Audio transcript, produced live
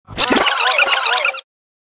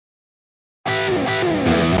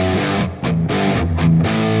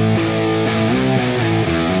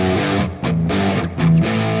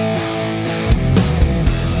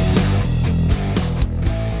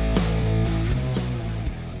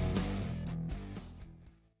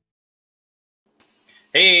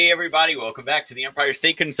Hey, everybody, welcome back to the Empire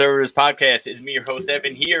State Conservatives podcast. It's me, your host,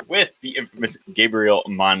 Evan, here with the infamous Gabriel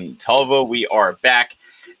Montalvo. We are back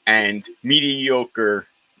and mediocre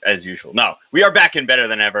as usual. No, we are back and better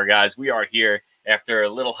than ever, guys. We are here after a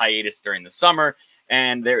little hiatus during the summer,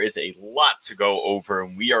 and there is a lot to go over.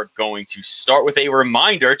 And we are going to start with a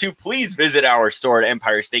reminder to please visit our store at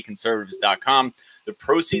EmpireStateConservatives.com, the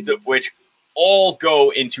proceeds of which all go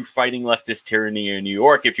into fighting leftist tyranny in New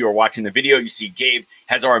York. If you are watching the video, you see Gabe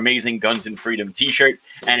has our amazing Guns and Freedom t-shirt.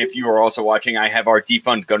 And if you are also watching, I have our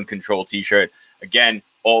Defund Gun Control t-shirt. Again,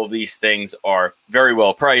 all of these things are very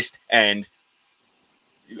well priced and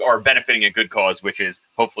are benefiting a good cause, which is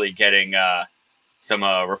hopefully getting some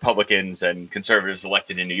Republicans and conservatives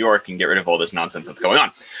elected in New York and get rid of all this nonsense that's going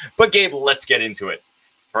on. But Gabe, let's get into it.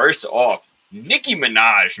 First off, Nicki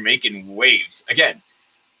Minaj making waves. Again,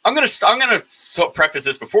 I'm gonna preface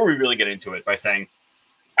this before we really get into it by saying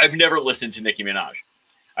I've never listened to Nicki Minaj.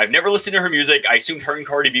 I've never listened to her music. I assumed her and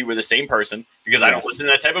Cardi B were the same person because I don't listen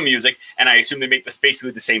to that type of music, and I assume they make this basically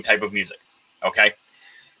the same type of music. Okay,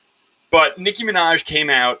 but Nicki Minaj came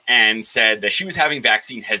out and said that she was having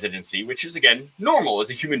vaccine hesitancy, which is again normal as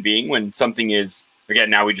a human being when something is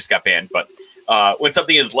now we just got banned, but when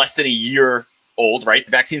something is less than a year old, right?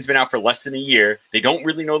 The vaccine's been out for less than a year. They don't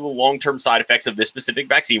really know the long-term side effects of this specific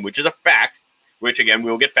vaccine, which is a fact, which again,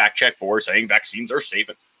 we'll get fact checked for saying vaccines are safe.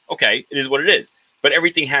 Okay, it is what it is. But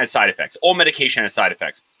everything has side effects. All medication has side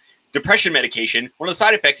effects. Depression medication, one of the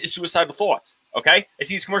side effects is suicidal thoughts. Okay? I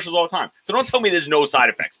see these commercials all the time. So don't tell me there's no side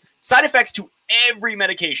effects. Side effects to every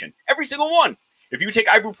medication. Every single one. If you take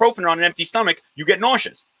ibuprofen on an empty stomach, you get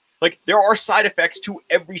nauseous. Like, there are side effects to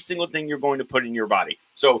every single thing you're going to put in your body.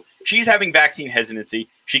 So she's having vaccine hesitancy.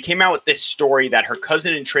 She came out with this story that her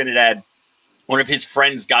cousin in Trinidad, one of his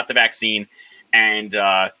friends got the vaccine, and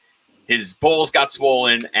his balls got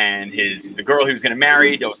swollen, and the girl he was going to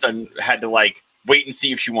marry all of a sudden had to wait and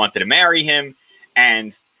see if she wanted to marry him.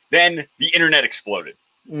 And then the internet exploded,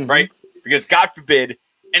 right? Because God forbid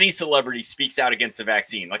any celebrity speaks out against the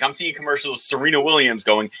vaccine. Like, I'm seeing commercials, Serena Williams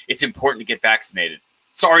going, it's important to get vaccinated.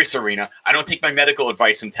 Sorry, Serena. I don't take my medical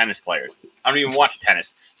advice from tennis players. I don't even watch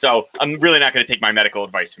tennis. So I'm really not going to take my medical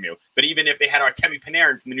advice from you. But even if they had Artemi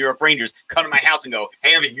Panarin from the New York Rangers come to my house and go,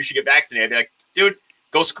 hey, Evan, you should get vaccinated, I'd be like, dude,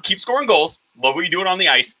 go keep scoring goals. Love what you're doing on the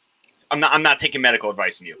ice. I'm not taking medical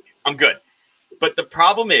advice from you. I'm good. But the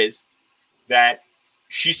problem is that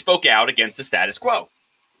she spoke out against the status quo.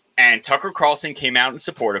 And Tucker Carlson came out in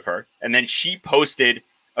support of her. And then she posted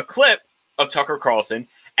a clip of Tucker Carlson.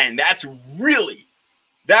 And that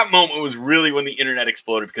moment was really when the internet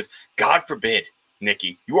exploded, because God forbid,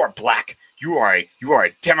 Nicki, you are black. You are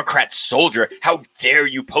a Democrat soldier. How dare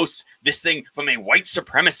you post this thing from a white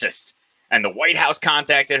supremacist? And the White House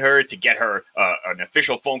contacted her to get her an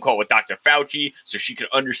official phone call with Dr. Fauci so she could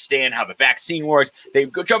understand how the vaccine works. They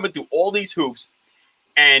go jumping through all these hoops.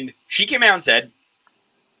 And she came out and said,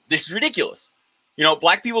 this is ridiculous. You know,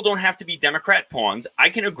 black people don't have to be Democrat pawns. I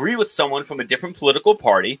can agree with someone from a different political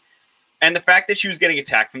party. And the fact that she was getting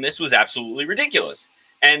attacked from this was absolutely ridiculous.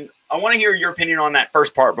 And I want to hear your opinion on that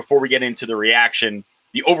first part before we get into the reaction,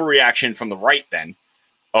 the overreaction from the right then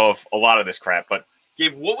of a lot of this crap. But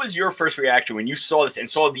Gabe, what was your first reaction when you saw this and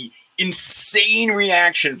saw the insane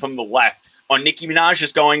reaction from the left on Nicki Minaj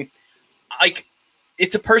just going, like,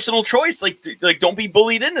 it's a personal choice. Like don't be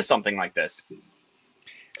bullied into something like this.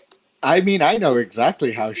 I mean, I know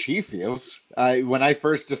exactly how she feels. When I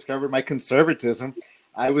first discovered my conservatism,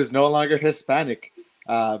 I was no longer Hispanic.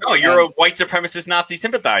 You're a white supremacist Nazi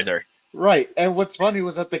sympathizer. Right. And what's funny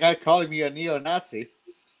was that the guy calling me a neo-Nazi,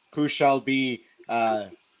 who shall be, I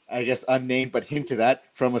guess, unnamed but hinted at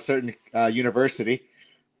from a certain university,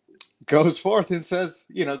 goes forth and says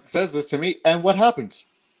this to me. And what happens?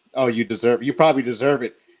 Oh, you probably deserve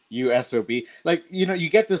it, you SOB. Like, you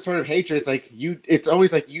get this sort of hatred. It's like it's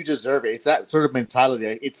always like you deserve it. It's that sort of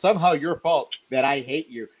mentality. It's somehow your fault that I hate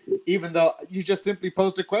you, even though you just simply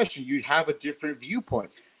posed a question. You have a different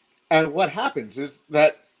viewpoint. And what happens is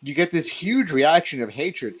that you get this huge reaction of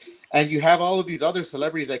hatred. And you have all of these other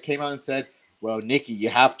celebrities that came out and said, well, Nicki, you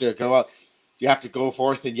have to go out. You have to go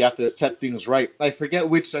forth and you have to set things right. I forget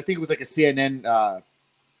which. I think it was like a CNN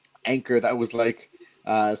anchor that was like,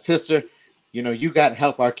 sister, you got to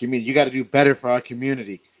help our community. You got to do better for our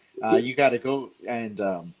community. You got to go and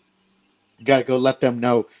you got to go let them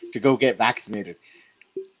know to go get vaccinated.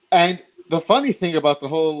 And the funny thing about the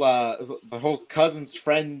whole cousin's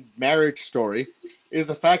friend marriage story is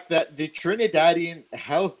the fact that the Trinidadian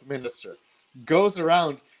health minister goes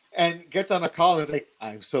around and gets on a call and is like,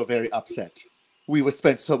 I'm so very upset. We would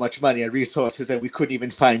spend so much money and resources and we couldn't even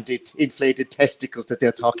find it inflated testicles that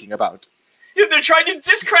they're talking about. Yeah, they're trying to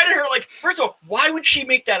discredit her. Like, first of all, why would she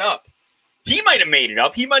make that up? He might have made it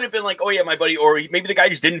up. He might have been like, oh, yeah, my buddy. Or maybe the guy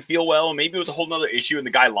just didn't feel well. Maybe it was a whole nother issue and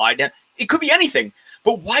the guy lied to him. It could be anything.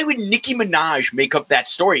 But why would Nicki Minaj make up that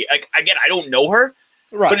story? Like, again, I don't know her.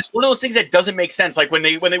 Right. But it's one of those things that doesn't make sense. Like when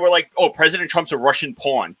they were like, oh, President Trump's a Russian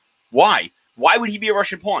pawn. Why? Why would he be a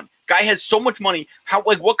Russian pawn? Guy has so much money. How?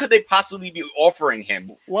 Like, what could they possibly be offering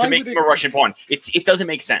him to make him a Russian pawn? It doesn't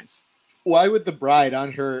make sense. Why would the bride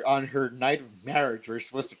on her night of marriage, we're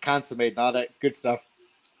supposed to consummate and all that good stuff,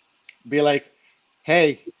 be like,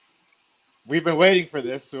 hey, we've been waiting for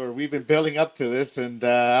this, or we've been building up to this, and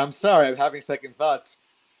I'm sorry, I'm having second thoughts.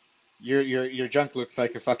 Your junk looks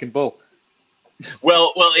like a fucking bull.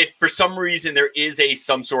 Well, if for some reason there is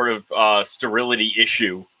some sort of sterility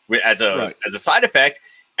issue as a side effect,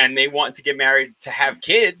 and they want to get married to have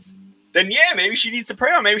kids, then yeah, maybe she needs to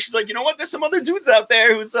pray on. Maybe she's like, you know what? There's some other dudes out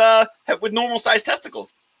there who's with normal sized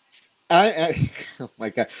testicles. Oh my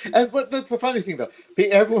god! But that's a funny thing though.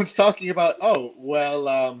 Everyone's talking about, oh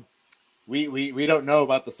well, we don't know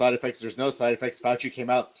about the side effects. There's no side effects. Fauci came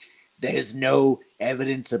out. There's no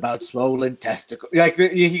evidence about swollen testicles. Like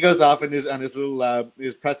he goes off on his little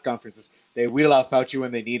his press conferences. They wheel out Fauci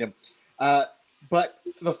when they need him. But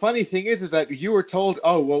the funny thing is that you were told,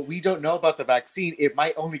 oh, well, we don't know about the vaccine. It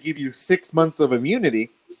might only give you 6 months of immunity.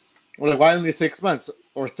 We're like, why only 6 months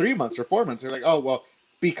or 3 months or 4 months? They're like, oh, well,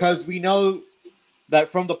 because we know that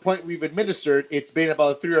from the point we've administered, it's been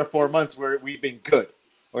about 3 or 4 months where we've been good,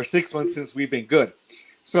 or 6 months since we've been good.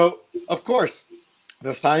 So, of course,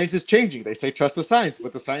 the science is changing. They say trust the science,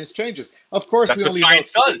 but the science changes. Of course, that's what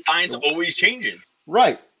science does. Science always changes.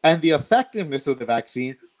 Right. And the effectiveness of the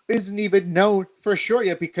vaccine isn't even known for sure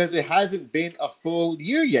yet because it hasn't been a full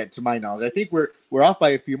year yet, to my knowledge. I think we're off by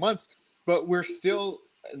a few months, but we're still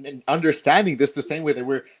understanding this the same way that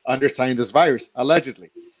we're understanding this virus, allegedly.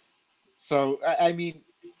 So, I mean,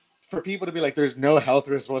 for people to be like, there's no health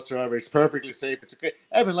risk whatsoever, it's perfectly safe, it's okay.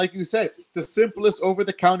 Evan, like you said, the simplest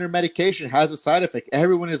over-the-counter medication has a side effect.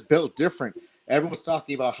 Everyone is built different. Everyone's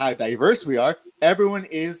talking about how diverse we are. Everyone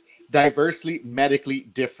is diversely medically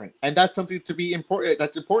different, and that's something to be important.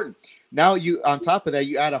 That's important. Now, you on top of that,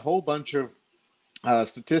 you add a whole bunch of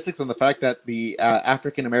statistics on the fact that the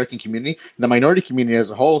African American community, the minority community as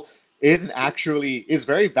a whole, is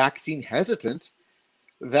very vaccine hesitant.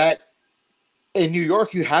 That in New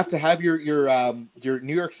York, you have to have your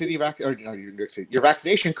New York City your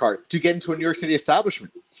vaccination card to get into a New York City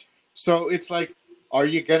establishment. So it's like, are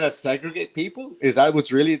you gonna segregate people? Is that what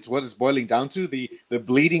it's boiling down to? The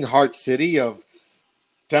bleeding heart city of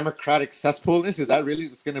democratic cesspoolness? Is that really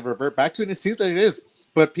just gonna revert back to it? And it seems that it is.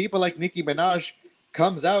 But people like Nicki Minaj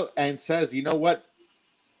comes out and says, you know what?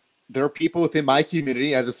 There are people within my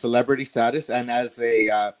community as a celebrity status and as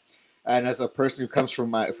a person who comes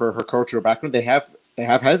from for her cultural background, they have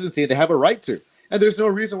hesitancy and they have a right to. And there's no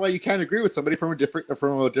reason why you can't agree with somebody from a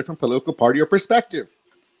different political party or perspective.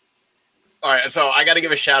 All right, so I got to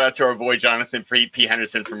give a shout out to our boy Jonathan P.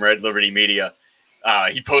 Henderson from Red Liberty Media.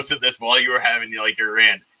 He posted this while you were having your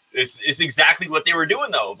rant. This is exactly what they were doing,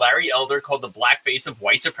 though. Larry Elder called the blackface of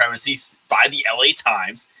white supremacy by the LA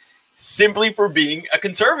Times simply for being a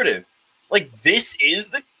conservative. Like, this is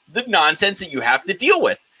the nonsense that you have to deal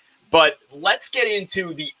with. But let's get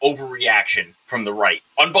into the overreaction from the right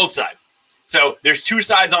on both sides. So there's two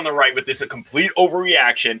sides on the right with this, a complete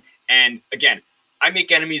overreaction. And again, I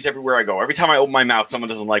make enemies everywhere I go. Every time I open my mouth, someone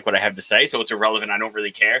doesn't like what I have to say, so it's irrelevant. I don't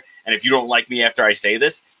really care. And if you don't like me after I say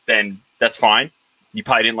this, then that's fine. You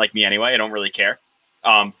probably didn't like me anyway. I don't really care.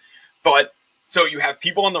 But so you have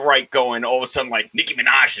people on the right going all of a sudden like Nicki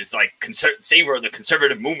Minaj is like savior of the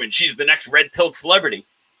conservative movement. She's the next red-pilled celebrity.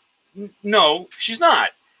 No, she's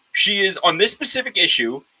not. She is on this specific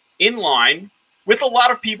issue in line with a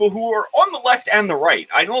lot of people who are on the left and the right.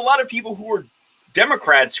 I know a lot of people who are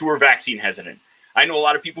Democrats who are vaccine hesitant. I know a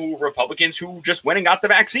lot of people who are Republicans who just went and got the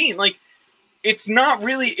vaccine. Like, it's not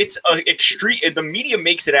really, it's a extreme, the media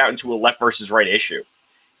makes it out into a left versus right issue,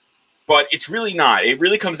 but it's really not. It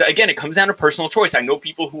really comes, again, it comes down to personal choice. I know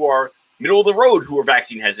people who are middle of the road who are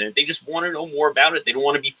vaccine hesitant. They just want to know more about it. They don't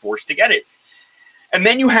want to be forced to get it. And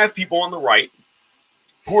then you have people on the right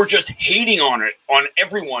who are just hating on it, on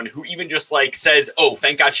everyone who even just like says, "Oh,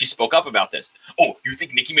 thank God she spoke up about this." Oh, you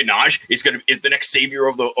think Nicki Minaj is the next savior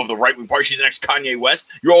of the right wing party? She's the next Kanye West.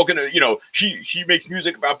 You're all gonna, she makes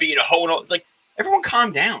music about being a hoe and all. It's like, everyone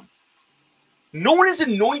calm down. No one is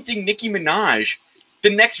anointing Nicki Minaj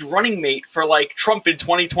the next running mate for like Trump in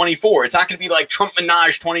 2024. It's not gonna be like Trump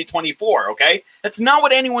Minaj 2024. Okay, that's not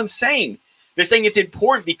what anyone's saying. They're saying it's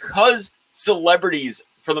important because celebrities,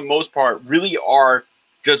 for the most part, really are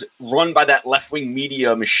just run by that left-wing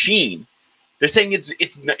media machine. They're saying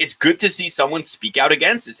it's good to see someone speak out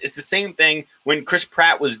against it. It's the same thing when Chris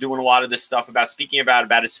Pratt was doing a lot of this stuff about speaking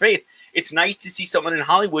about his faith. It's nice to see someone in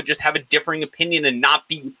Hollywood just have a differing opinion and not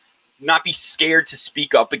be scared to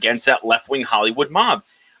speak up against that left-wing Hollywood mob.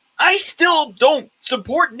 I still don't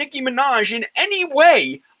support Nicki Minaj in any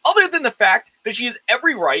way other than the fact that she has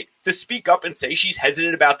every right to speak up and say she's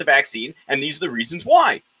hesitant about the vaccine, and these are the reasons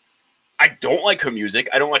why. I don't like her music.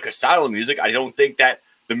 I don't like her style of music. I don't think that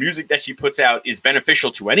the music that she puts out is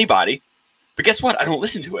beneficial to anybody. But guess what? I don't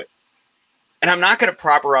listen to it. And I'm not going to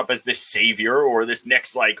prop her up as this savior or this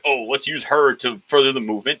next, like, oh, let's use her to further the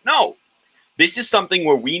movement. No. This is something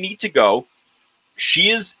where we need to go. She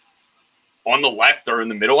is on the left or in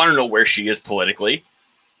the middle. I don't know where she is politically.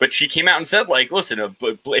 But she came out and said, like, listen,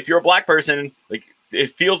 if you're a black person, like,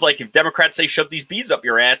 it feels like if Democrats say shove these beads up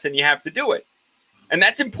your ass, then you have to do it. And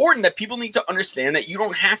that's important, that people need to understand that you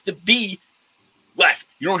don't have to be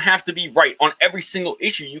left. You don't have to be right on every single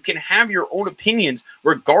issue. You can have your own opinions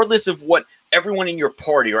regardless of what everyone in your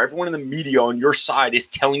party or everyone in the media on your side is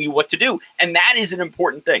telling you what to do. And that is an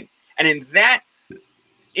important thing. And in that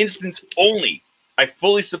instance only, I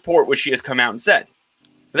fully support what she has come out and said.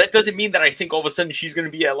 But that doesn't mean that I think all of a sudden she's going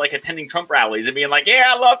to be like attending Trump rallies and being like, yeah,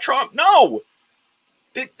 I love Trump. No,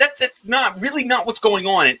 that's not what's going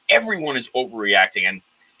on. And everyone is overreacting. And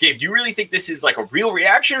Gabe, do you really think this is like a real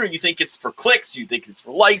reaction, or you think it's for clicks? Do you think it's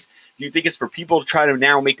for likes? Do you think it's for people to try to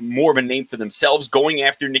now make more of a name for themselves, going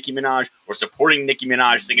after Nicki Minaj or supporting Nicki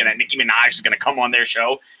Minaj, thinking that Nicki Minaj is going to come on their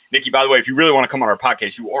show? Nicki, by the way, if you really want to come on our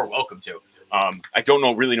podcast, you are welcome to. I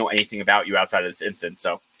don't really know anything about you outside of this instance.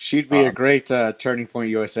 So she'd be a great Turning Point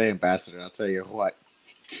USA ambassador. I'll tell you what.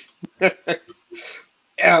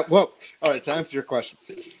 Yeah. Well, all right. To answer your question,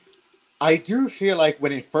 I do feel like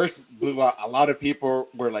when it first blew out, a lot of people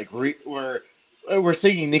were like, we're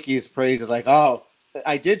singing Nicki's praises. Like, oh,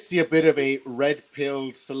 I did see a bit of a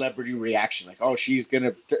red-pilled celebrity reaction. Like, oh, she's going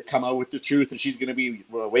to come out with the truth and she's going to be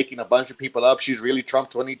waking a bunch of people up. She's really Trump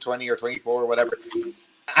 2020 or 24 or whatever.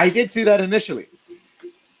 I did see that initially.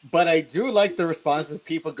 But I do like the response of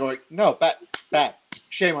people going, no, bad,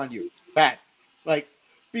 shame on you, bad. Like,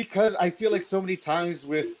 because I feel like so many times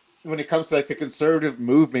when it comes to like the conservative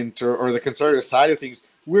movement or the conservative side of things,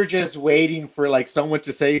 we're just waiting for like someone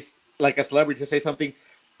to say, like a celebrity to say something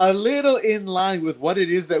a little in line with what it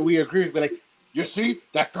is that we agree with. But like, you see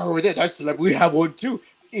that guy over there, that's celebrity. We have one too.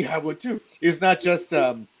 You have one too. It's not just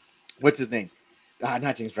what's his name?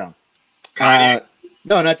 Not James Brown. Kanye.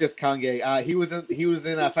 No, not just Kanye. He was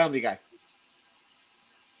in Family Guy.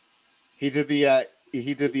 He did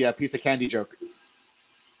the piece of candy joke.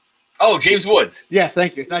 Oh, James Woods. Yes,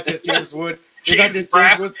 thank you. It's not just James Wood. It's not just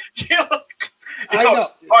James Woods. I know.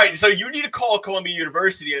 All right, so you need to call Columbia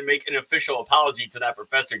University and make an official apology to that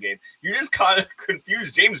professor, Gabe. You just kind of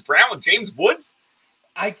confused James Brown with James Woods?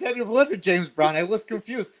 I said it wasn't James Brown. I was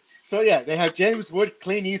confused. So yeah, they have James Wood,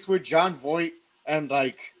 Clint Eastwood, John Voight, and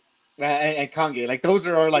like and Kanye. Like those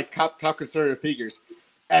are our like top conservative figures.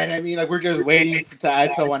 And I mean, like we're just waiting to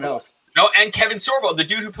add someone else. No, and Kevin Sorbo, the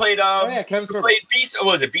dude who played Kevin Sorbo played Beast. What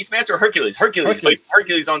was it, Beastmaster or Hercules? Hercules played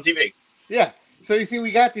Hercules on TV. Yeah. So you see,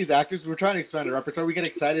 we got these actors. We're trying to expand our repertoire. We get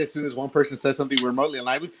excited as soon as one person says something we're remotely in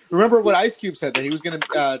line with. Remember what Ice Cube said, that he was going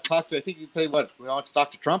to talk to, I think he said, what, we want to talk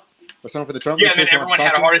to Trump or someone for the Trump? Yeah, and then everyone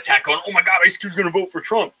had a heart attack going, oh my God, Ice Cube's going to vote for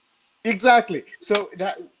Trump. Exactly. So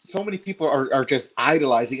many people are just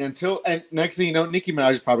idolizing and next thing you know, Nicki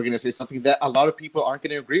Minaj is probably going to say something that a lot of people aren't going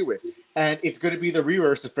to agree with. And it's going to be the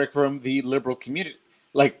reverse effect from the liberal community.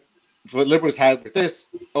 Like what liberals have with this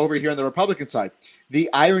over here on the Republican side. The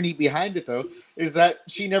irony behind it, though, is that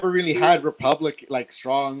she never really had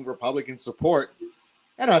strong Republican support.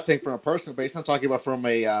 And I'm not saying from a personal base. I'm talking about from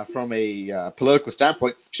a political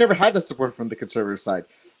standpoint. She never had that support from the conservative side.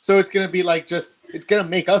 So it's going to be like it's going to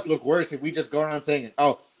make us look worse if we just go around saying,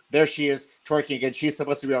 oh, there she is twerking again. She's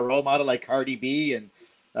supposed to be a role model like Cardi B and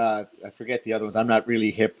I forget the other ones. I'm not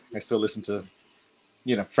really hip. I still listen to,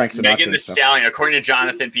 Frank Sinatra. Megan Thee Stallion. According to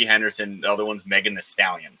Jonathan P. Henderson, the other one's Megan Thee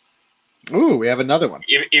Stallion. Ooh, we have another one.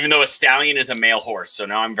 Even though a stallion is a male horse, so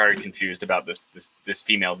now I'm very confused about this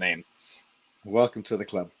female's name. Welcome to the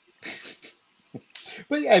club.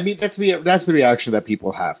 But yeah, I mean that's the reaction that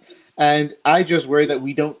people have, and I just worry that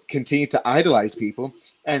we don't continue to idolize people,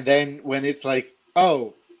 and then when it's like,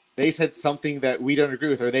 oh, they said something that we don't agree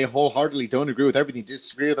with, or they wholeheartedly don't agree with everything,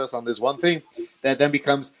 disagree with us on this one thing, that then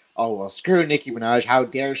becomes, oh, well, screw Nicki Minaj. How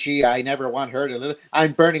dare she? I never want her to live.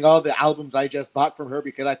 I'm burning all the albums I just bought from her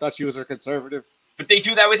because I thought she was a conservative. But they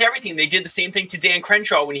do that with everything. They did the same thing to Dan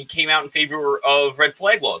Crenshaw when he came out in favor of red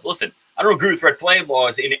flag laws. Listen, I don't agree with red flag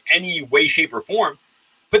laws in any way, shape, or form,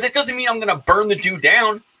 but that doesn't mean I'm going to burn the dude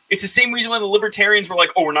down. It's the same reason why the libertarians were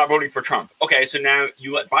like, oh, we're not voting for Trump. Okay, so now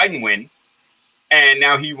you let Biden win, and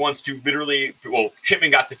now he wants to literally, well,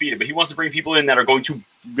 Chipman got defeated, but he wants to bring people in that are going to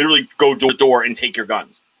literally go door to door and take your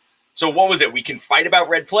guns. So what was it? We can fight about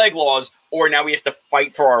red flag laws, or now we have to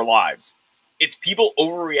fight for our lives. It's people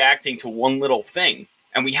overreacting to one little thing,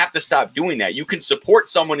 and we have to stop doing that. You can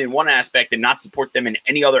support someone in one aspect and not support them in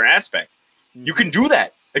any other aspect. You can do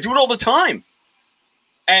that. I do it all the time.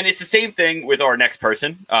 And it's the same thing with our next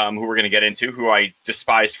person, who we're going to get into, who I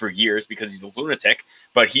despised for years because he's a lunatic,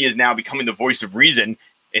 but he is now becoming the voice of reason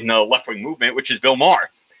in the left-wing movement, which is Bill Maher,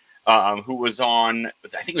 who was on,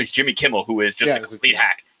 I think it was Jimmy Kimmel, who is just a complete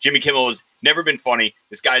hack. Jimmy Kimmel has never been funny.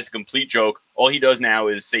 This guy's a complete joke. All he does now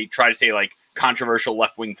is try to say like controversial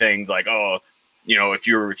left-wing things like, oh, you know, if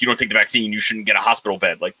you don't take the vaccine, you shouldn't get a hospital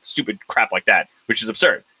bed, like stupid crap like that, which is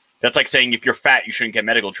absurd. That's like saying if you're fat, you shouldn't get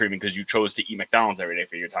medical treatment because you chose to eat McDonald's every day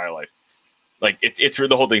for your entire life. Like it's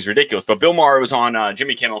the whole thing's ridiculous. But Bill Maher was on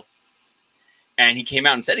Jimmy Kimmel, and he came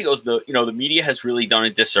out and said, he goes, the media has really done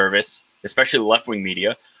a disservice, especially the left-wing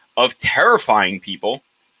media, of terrifying people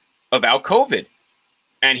about COVID.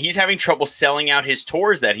 And he's having trouble selling out his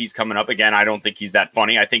tours that he's coming up. Again, I don't think he's that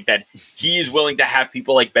funny. I think that he is willing to have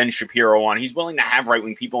people like Ben Shapiro on. He's willing to have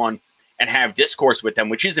right-wing people on and have discourse with them,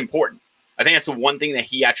 which is important. I think that's the one thing that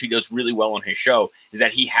he actually does really well on his show is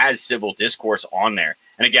that he has civil discourse on there.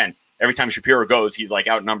 And again, every time Shapiro goes, he's like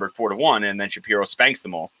outnumbered 4-1, and then Shapiro spanks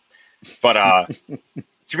them all. But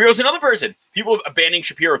Shapiro's another person. People abandoning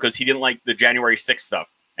Shapiro because he didn't like the January 6th stuff,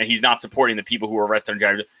 and he's not supporting the people who were arrested on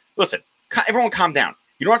January. Listen, everyone calm down.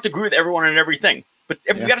 You don't have to agree with everyone and everything, but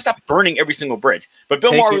we got to stop burning every single bridge. But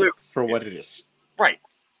Bill Maher, for what it is, right?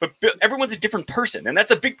 But everyone's a different person, and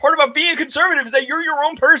that's a big part about being a conservative is that you're your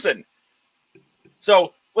own person.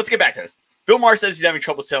 So let's get back to this. Bill Maher says he's having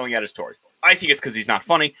trouble selling out his tours. I think it's because he's not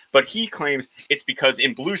funny, but he claims it's because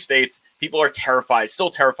in blue states people are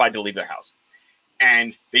still terrified to leave their house.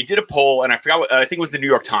 And they did a poll, and I forgot. I think it was the New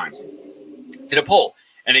York Times did a poll.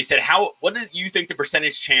 And they said, what do you think the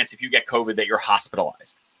percentage chance if you get COVID that you're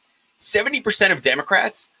hospitalized? 70% of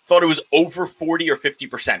Democrats thought it was over 40 or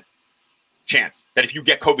 50% chance that if you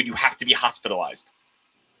get COVID, you have to be hospitalized.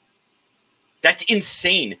 That's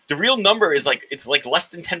insane. The real number is it's less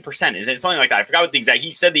than 10%. Is it something like that? I forgot what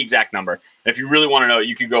he said the exact number. And if you really want to know,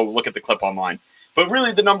 you could go look at the clip online. But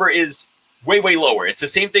really the number is way, way lower. It's the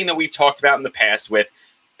same thing that we've talked about in the past with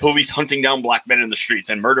police hunting down black men in the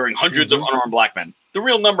streets and murdering hundreds of unarmed black men. The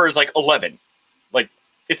real number is 11.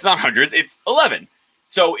 It's not hundreds, it's 11.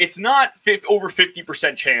 So it's not over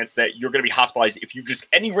 50% chance that you're going to be hospitalized if you just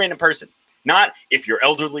any random person. Not if you're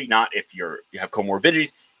elderly, not if you have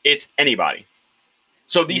comorbidities. It's anybody.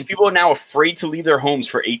 So these people are now afraid to leave their homes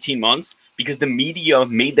for 18 months because the media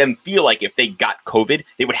made them feel like if they got COVID,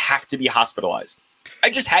 they would have to be hospitalized. I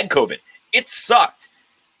just had COVID. It sucked.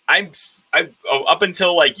 I up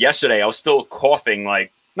until yesterday, I was still coughing,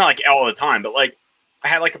 not all the time, but I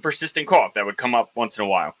had a persistent cough that would come up once in a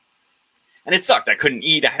while. And it sucked. I couldn't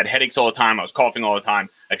eat. I had headaches all the time. I was coughing all the time.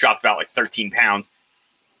 I dropped about 13 pounds.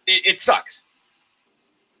 It sucks.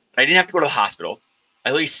 I didn't have to go to the hospital. I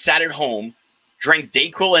at least sat at home, drank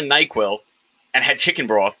Dayquil and NyQuil, and had chicken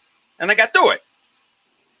broth, and I got through it.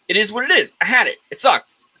 It is what it is. I had it. It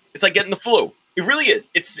sucked. It's like getting the flu. It really is.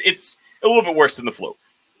 It's a little bit worse than the flu.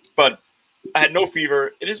 But I had no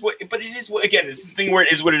fever. It is what again, it's this thing where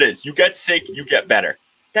it is what it is. You get sick, you get better.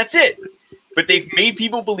 That's it. But they've made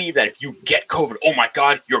people believe that if you get COVID, oh my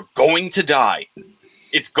God, you're going to die.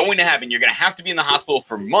 It's going to happen. You're going to have to be in the hospital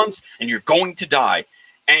for months and you're going to die.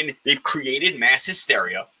 And they've created mass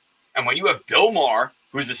hysteria. And when you have Bill Maher,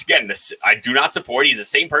 who's this, I do not support. He's the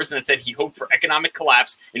same person that said he hoped for economic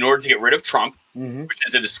collapse in order to get rid of Trump, which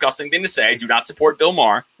is a disgusting thing to say. I do not support Bill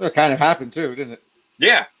Maher. Well, it kind of happened too, didn't it?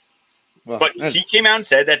 Yeah. Well, but he came out and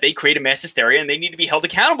said that they created mass hysteria and they need to be held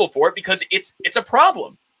accountable for it because it's a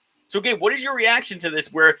problem. So, Gabe, what is your reaction to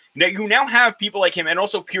this where you now have people like him, and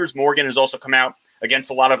also Piers Morgan has also come out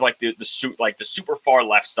against a lot of the super far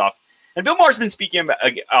left stuff. And Bill Maher's been speaking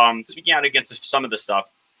out against some of the stuff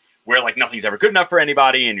where nothing's ever good enough for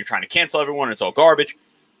anybody and you're trying to cancel everyone. It's all garbage.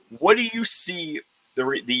 What do you see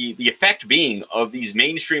the effect being of these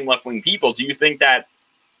mainstream left-wing people? Do you think that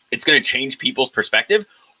it's going to change people's perspective,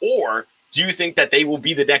 or do you think that they will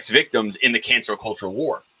be the next victims in the cancel culture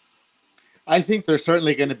war? I think they're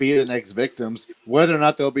certainly going to be the next victims. Whether or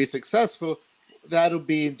not they'll be successful, that'll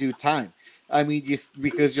be in due time. I mean,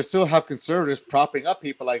 because you still have conservatives propping up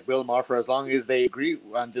people like Bill Maher for as long as they agree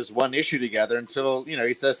on this one issue together until,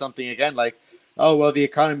 he says something again like, oh, well, the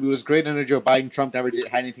economy was great under Joe Biden. Trump never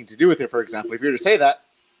had anything to do with it, for example. If you were to say that,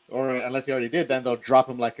 or unless he already did, then they'll drop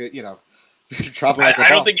him Dropping like a I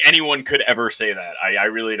don't bomb. think anyone could ever say that. I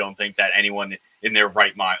really don't think that anyone in their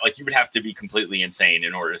right mind, like you would have to be completely insane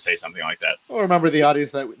in order to say something like that. Well, remember the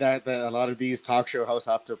audience that a lot of these talk show hosts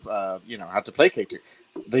have to have to placate to.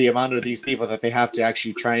 The amount of these people that they have to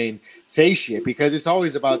actually try and satiate, because it's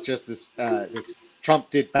always about just this Trump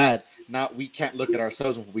did bad. Not we can't look at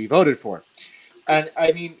ourselves when we voted for. And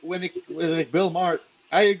I mean, with like Bill Maher,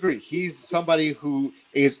 I agree. He's somebody who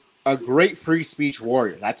is a great free speech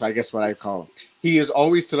warrior. That's, I guess, what I call him. He has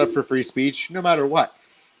always stood up for free speech, no matter what.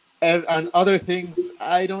 And on other things,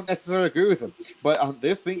 I don't necessarily agree with him. But on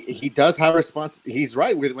this thing, he does have a response. He's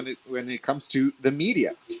right with when it comes to the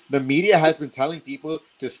media. The media has been telling people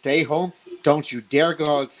to stay home. Don't you dare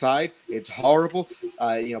go outside. It's horrible.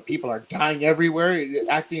 People are dying everywhere,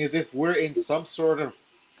 acting as if we're in some sort of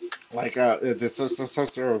like some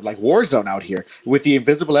sort of like war zone out here with the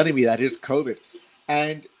invisible enemy that is COVID.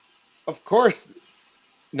 And of course,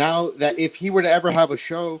 now that if he were to ever have a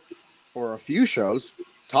show or a few shows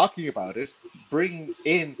talking about it, bringing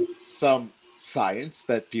in some science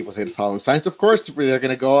that people say to follow science, of course, they're going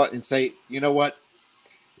to go out and say, you know what?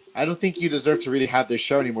 I don't think you deserve to really have this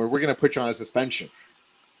show anymore. We're going to put you on a suspension.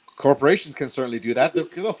 Corporations can certainly do that.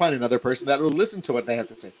 They'll find another person that will listen to what they have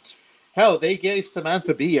to say. Hell, they gave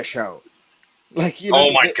Samantha Bee a show.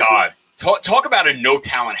 Oh my God. Talk about a no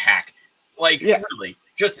talent hack. Really,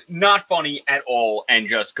 just not funny at all and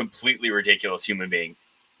just completely ridiculous human being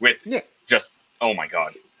with just, oh my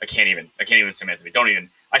God. I can't even Samantha Bee.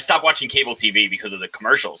 I stopped watching cable TV because of the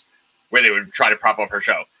commercials where they would try to prop up her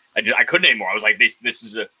show. I couldn't anymore. I was like, this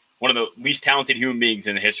is one of the least talented human beings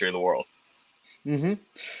in the history of the world. Mm-hmm.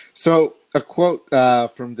 So a quote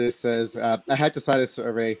from this says, I had to cite a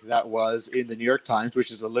survey that was in the New York Times,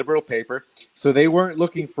 which is a liberal paper. So they weren't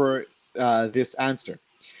looking for this answer.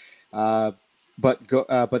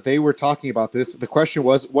 But they were talking about this. The question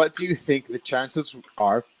was, what do you think the chances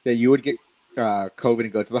are that you would get COVID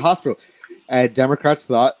and go to the hospital? And Democrats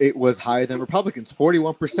thought it was higher than Republicans,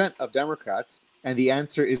 41% of Democrats. And the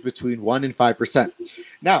answer is between 1 and 5%.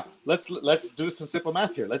 Now, let's do some simple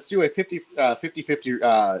math here. Let's do a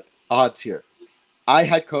 50-50 odds here. I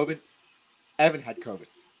had COVID. Evan had COVID.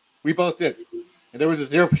 We both did. And there was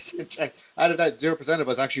a 0% check. Out of that, 0% of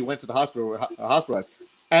us actually went to the hospital, hospitalized.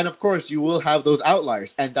 And of course, you will have those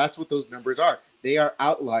outliers. And that's what those numbers are. They are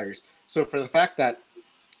outliers. So for the fact that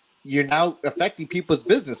you're now affecting people's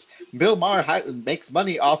business. Bill Maher makes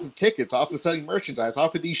money off of tickets, off of selling merchandise,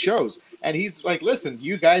 off of these shows. And he's like, listen,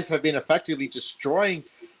 you guys have been effectively destroying,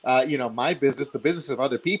 my business, the business of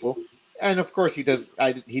other people. And of course he does.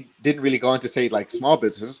 He didn't really go on to say like small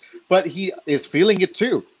businesses, but he is feeling it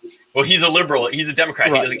too. Well, he's a liberal. He's a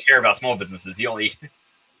Democrat. Right. He doesn't care about small businesses. He only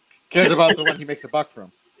cares about the one he makes a buck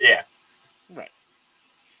from. Yeah. Right.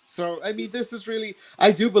 So, I mean, this is really,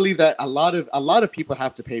 I do believe that a lot of people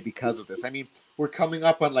have to pay because of this. I mean, we're coming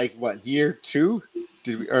up on year 2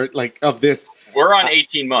 of this. We're on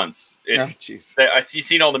 18 months. Jeez. I've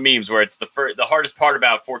seen all the memes where it's the hardest part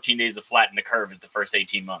about 14 days to flatten the curve is the first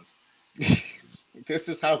 18 months. This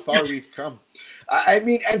is how far we've come. I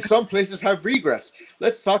mean, and some places have regressed.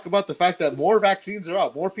 Let's talk about the fact that more vaccines are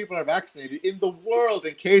out. More people are vaccinated in the world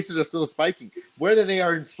and cases are still spiking. Whether they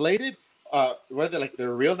are inflated, whether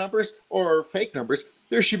they're real numbers or fake numbers,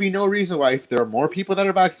 there should be no reason why, if there are more people that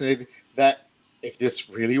are vaccinated, that if this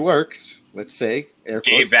really works, let's say, air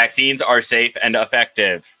quotes, vaccines are safe and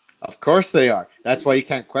effective. Of course they are. That's why you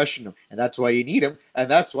can't question them, and that's why you need them,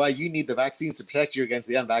 and that's why you need the vaccines to protect you against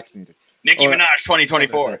the unvaccinated. Nicki Minaj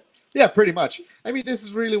 2024. Yeah, pretty much. I mean, this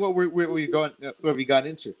is really what we got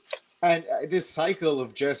into. And this cycle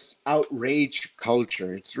of just outrage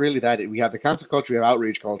culture, it's really that. We have the cancel culture, we have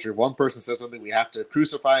outrage culture. One person says something, we have to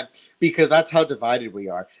crucify him, because that's how divided we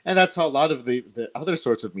are. And that's how a lot of the other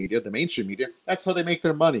sorts of media, the mainstream media, that's how they make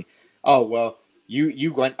their money. Oh, well,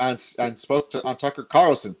 you went on and spoke on Tucker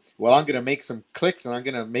Carlson. Well, I'm going to make some clicks and I'm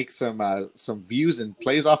going to make some views and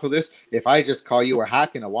plays off of this if I just call you a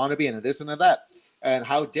hack and a wannabe and a this and a that. And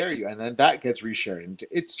how dare you? And then that gets reshared. And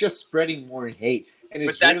it's just spreading more hate. And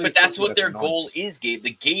it's but that's what their goal is, Gabe.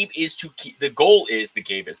 The goal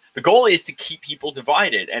is to keep people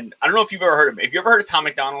divided. And I don't know if you've ever heard of him. Have you ever heard of Tom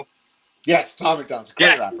McDonald? Yes, Tom McDonald's a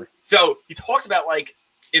great rapper. So he talks about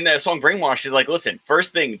in the song Brainwash, he's like, listen,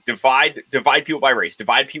 first thing, divide people by race,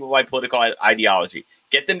 divide people by political ideology,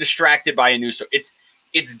 get them distracted by a news story.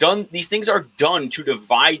 It's done. These things are done to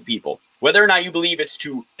divide people, whether or not you believe it's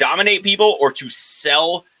to dominate people or to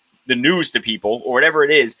sell the news to people or whatever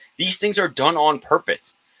it is. These things are done on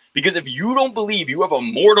purpose, because if you don't believe you have a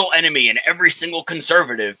mortal enemy in every single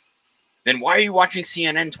conservative, then why are you watching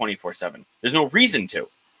CNN 24/7? There's no reason to.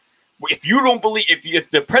 If you don't believe, if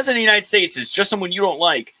the president of the United States is just someone you don't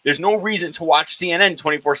like, there's no reason to watch CNN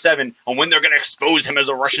 24/7 on when they're going to expose him as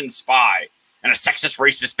a Russian spy and a sexist,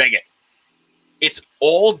 racist bigot. It's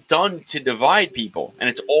all done to divide people, and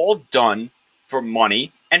it's all done for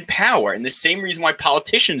money and power. And the same reason why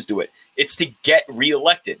politicians do it, it's to get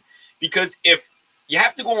reelected. Because if you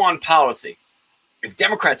have to go on policy, if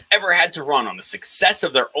Democrats ever had to run on the success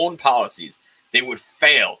of their own policies, they would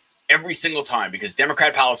fail every single time because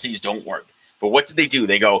Democrat policies don't work. But what did they do?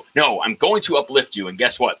 They go, no, I'm going to uplift you. And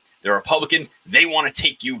guess what? The Republicans, they want to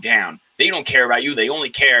take you down. They don't care about you. They only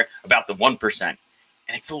care about the 1%. And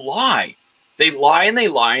it's a lie. They lie and they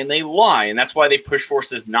lie and they lie. And that's why they push forth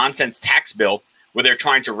this nonsense tax bill where they're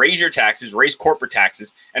trying to raise your taxes, raise corporate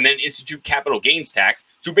taxes, and then institute capital gains tax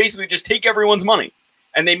to basically just take everyone's money.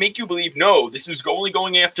 And they make you believe, no, this is only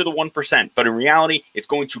going after the 1%. But in reality, it's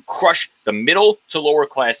going to crush the middle to lower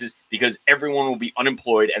classes because everyone will be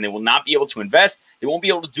unemployed and they will not be able to invest. They won't be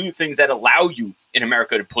able to do things that allow you in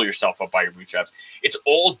America to pull yourself up by your bootstraps. It's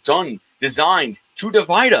all designed to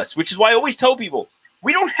divide us, which is why I always tell people,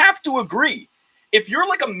 we don't have to agree. If you're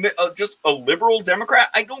like just a liberal Democrat,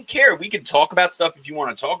 I don't care. We can talk about stuff if you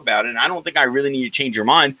want to talk about it. And I don't think I really need to change your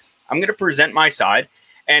mind. I'm going to present my side.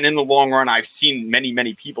 And in the long run, I've seen many,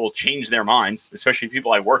 many people change their minds, especially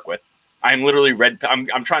people I work with. I'm literally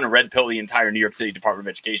I'm trying to red pill the entire New York City Department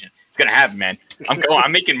of Education. It's going to happen, man.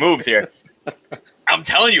 I'm making moves here. I'm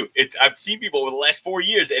telling you, I've seen people over the last 4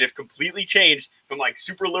 years that have completely changed from like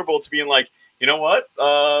super liberal to being like, you know what?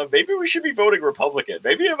 Maybe we should be voting Republican.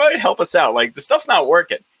 Maybe it might help us out. Like the stuff's not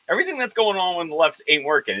working. Everything that's going on when the left ain't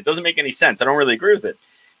working. It doesn't make any sense. I don't really agree with it.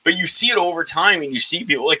 But you see it over time and you see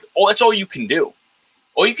people like, oh, that's all you can do.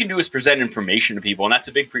 All you can do is present information to people. And that's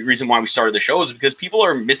a big reason why we started the show is because people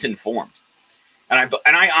are misinformed. And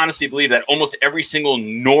I honestly believe that almost every single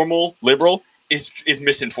normal liberal is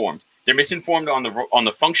misinformed. They're misinformed on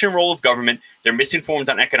the function and role of government. They're misinformed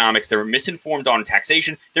on economics. They're misinformed on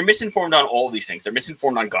taxation. They're misinformed on all these things. They're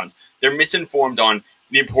misinformed on guns. They're misinformed on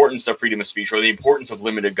the importance of freedom of speech or the importance of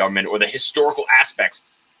limited government or the historical aspects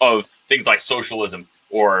of things like socialism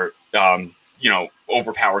or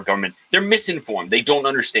overpowered government. They're misinformed. They don't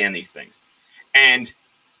understand these things. And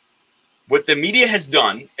what the media has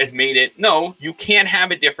done is made it, no, you can't have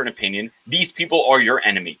a different opinion. These people are your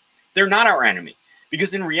enemy. They're not our enemy.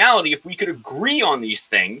 Because in reality, if we could agree on these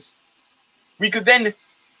things, we could then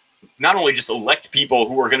not only just elect people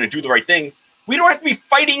who are going to do the right thing, we don't have to be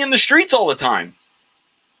fighting in the streets all the time.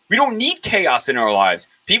 We don't need chaos in our lives.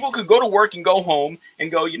 People could go to work and go home and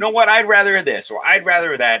go, you know what, I'd rather this or I'd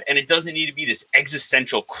rather that. And it doesn't need to be this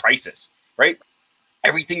existential crisis, right?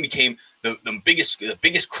 Everything became the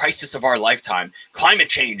biggest crisis of our lifetime, climate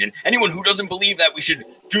change. And anyone who doesn't believe that we should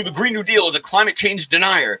do the Green New Deal is a climate change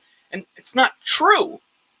denier. And it's not true.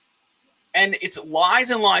 And it's lies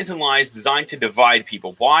and lies and lies designed to divide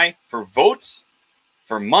people. Why? For votes,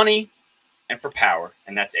 for money, and for power.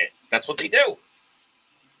 And that's it. That's what they do.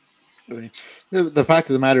 The fact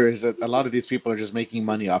of the matter is that a lot of these people are just making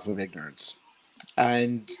money off of ignorance.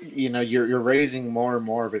 And you're raising more and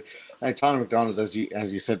more of it. And Tom McDonald, as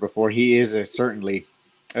you said before, he is certainly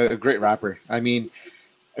a great rapper. I mean,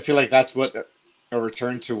 I feel like that's what a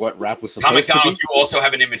return to what rap was supposed to be. Tom McDonald, you also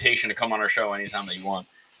have an invitation to come on our show anytime that you want.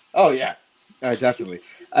 Oh yeah, definitely.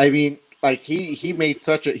 I mean, like he made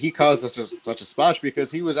he caused such a splash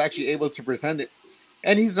because he was actually able to present it,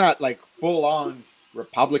 and he's not like full on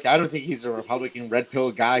Republican. I don't think he's a Republican red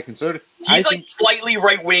pill guy, conservative. He's slightly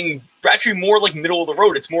right wing, actually more like middle of the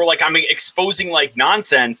road. It's more like I'm exposing like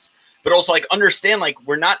nonsense, but also like understand like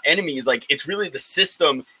we're not enemies. Like it's really the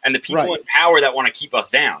system and the people in power that want to keep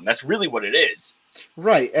us down. That's really what it is.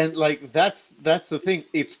 Right, and like that's the thing.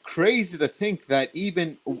 It's crazy to think that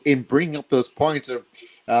even in bringing up those points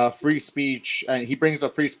of free speech, and he brings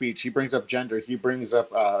up free speech, he brings up gender, he brings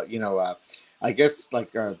up I guess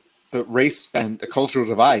like the race and the cultural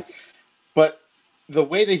divide, but the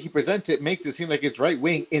way that he presents it makes it seem like it's right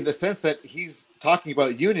wing in the sense that he's talking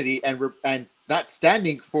about unity and not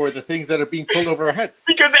standing for the things that are being pulled over our head.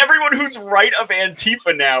 Because everyone who's right of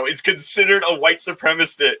Antifa now is considered a white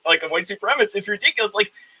supremacist. Like a white supremacist, it's ridiculous.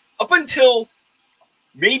 Like up until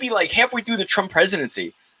maybe like halfway through the Trump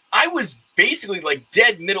presidency, I was basically like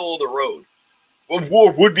dead middle of the road.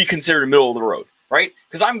 War would be considered middle of the road, right?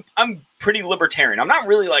 Because I'm pretty libertarian. I'm not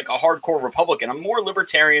really like a hardcore Republican. I'm more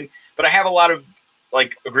libertarian, but I have a lot of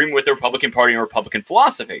like agreement with the Republican Party and Republican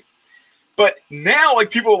philosophy. But now, like,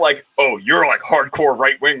 people are like, oh, you're like hardcore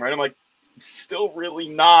right wing, right? I'm like, I'm still really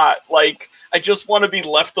not. Like, I just want to be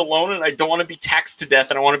left alone and I don't want to be taxed to death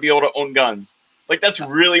and I want to be able to own guns. Like, that's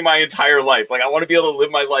really my entire life. Like, I want to be able to live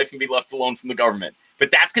my life and be left alone from the government.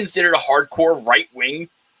 but that's considered a hardcore right-wing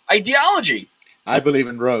ideology. I believe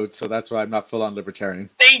in roads, so that's why I'm not full-on libertarian.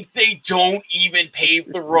 They don't even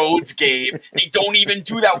pave the roads, Gabe. They don't even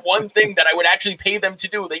do that one thing that I would actually pay them to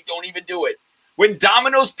do. They don't even do it. When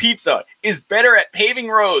Domino's Pizza is better at paving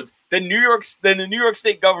roads than the New York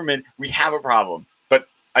State government, we have a problem. But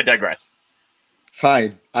I digress.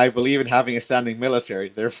 Fine. I believe in having a standing military.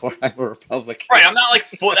 Therefore, I'm a Republican. Right. I'm not like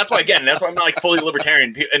full. That's why I'm not like fully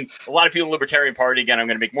libertarian. And a lot of people in the Libertarian Party, again, I'm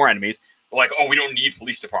going to make more enemies. Like, oh, we don't need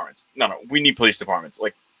police departments. No, we need police departments.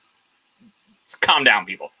 Like, calm down,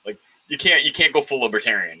 people. Like, you can't go full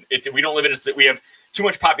libertarian. We don't live in we have too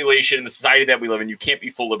much population in the society that we live in. You can't be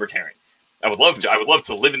full libertarian. I would love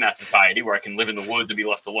to live in that society where I can live in the woods and be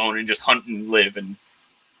left alone and just hunt and live and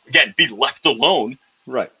again be left alone.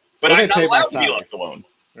 Right. But I'm not allowed to be left alone.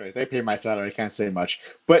 Right. They pay my salary. I can't say much.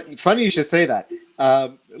 But funny you should say that.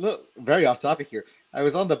 Look, very off topic here. I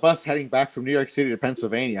was on the bus heading back from New York City to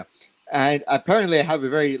Pennsylvania. And apparently I have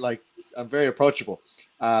I'm very approachable.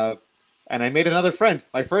 And I made another friend.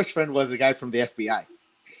 My first friend was a guy from the FBI.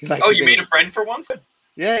 You made a friend for once?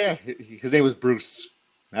 Yeah. His name was Bruce.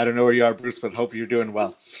 I don't know where you are, Bruce, but hope you're doing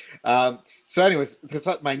well. So anyways,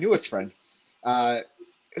 my newest friend, I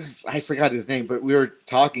forgot his name, but we were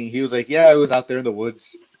talking. He was like, yeah, I was out there in the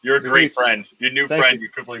woods. You're a great friend. Your new friend, you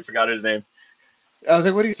completely forgot his name. I was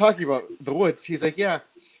like, what are you talking about? The woods? He's like, yeah,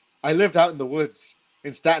 I lived out in the woods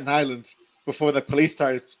in Staten Island before the police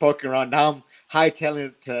started poking around. Now I'm hightailing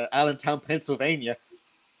it to Allentown, Pennsylvania.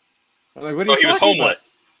 I'm like, so he was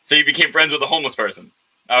homeless. About? So you became friends with a homeless person.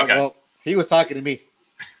 Okay. Well, he was talking to me.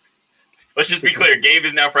 Let's just be clear. Gabe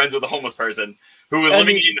is now friends with a homeless person who was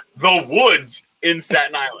living in the woods in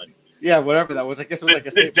Staten Island. Yeah, whatever that was. I guess it was like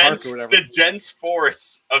a state park or whatever. The dense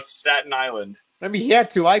forest of Staten Island. I mean, he had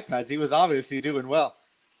 2 iPads. He was obviously doing well.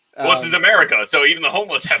 This is America, so even the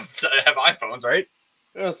homeless have iPhones, right?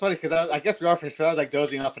 It was funny because I guess we were friends. So I was like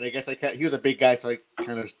dozing off, and I guess he was a big guy, so I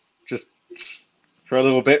kind of just for a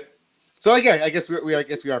little bit. So I guess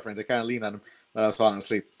we are friends. I kind of leaned on him when I was falling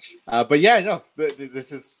asleep. But yeah, no,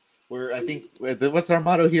 this is where I think what's our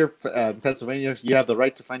motto here, Pennsylvania? You have the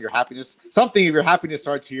right to find your happiness. Something if your happiness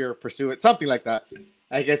starts here, pursue it. Something like that.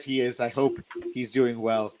 I guess he is. I hope he's doing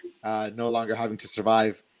well. No longer having to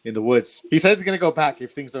survive in the woods. He says he's going to go back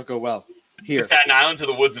if things don't go well. Here. To Staten Island, to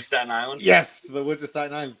the woods of Staten Island? Yes, to the woods of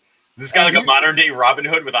Staten Island. Is this guy like a modern-day Robin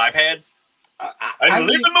Hood with iPads? I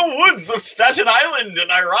live in the woods of Staten Island,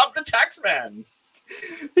 and I robbed the tax man.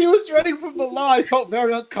 He was running from the law. I felt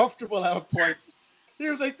very uncomfortable at a point. He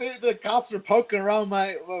was like, the cops were poking around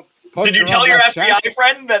my... Did you tell your FBI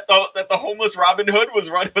friend that the homeless Robin Hood was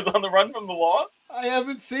on the run from the law? I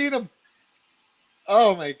haven't seen him.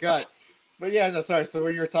 Oh, my God. But yeah, no, sorry. So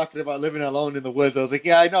when you were talking about living alone in the woods, I was like,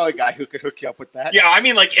 yeah, I know a guy who could hook you up with that. Yeah, I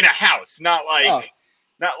mean, like in a house, not like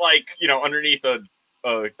underneath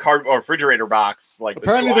a card or refrigerator box. Like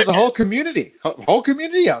apparently, there's a whole community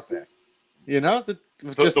out there. You know, the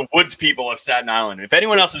woods people of Staten Island. If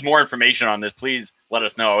anyone else has more information on this, please let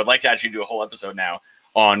us know. I would like to actually do a whole episode now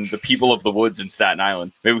on the people of the woods in Staten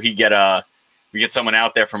Island. Maybe we get someone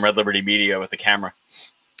out there from Red Liberty Media with a camera.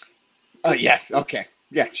 Yeah. Okay.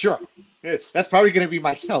 Yeah. Sure. That's probably going to be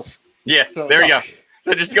myself. Yeah. So there you go.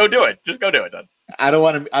 So just go do it. Just go do it, then. I don't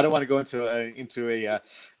want to go into a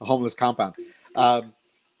homeless compound. I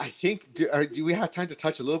think. Do we have time to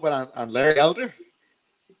touch a little bit on Larry Elder?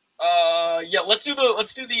 Yeah. Let's do the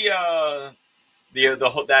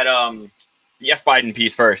F Biden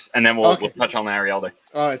piece first, and then we'll touch on Larry Elder.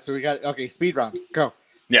 All right. So we got speed round. Go.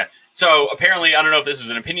 Yeah. So apparently, I don't know if this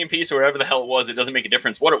was an opinion piece or whatever the hell it was. It doesn't make a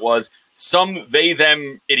difference what it was. Some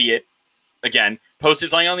them idiot, again, posted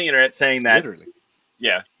something on the internet saying that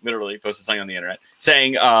literally posted something on the internet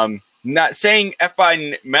saying not saying F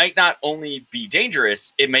Biden might not only be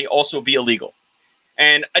dangerous, it may also be illegal.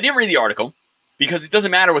 And I didn't read the article because it doesn't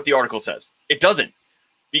matter what the article says. It doesn't,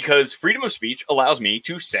 because freedom of speech allows me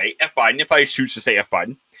to say F Biden if I choose to say F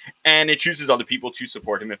Biden, and it chooses other people to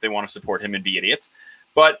support him if they want to support him and be idiots.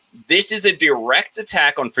 But this is a direct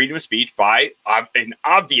attack on freedom of speech by an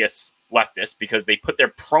obvious leftist because they put their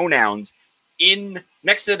pronouns in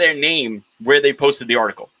next to their name where they posted the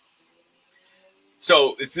article.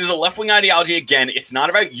 So this is a left-wing ideology. Again, it's not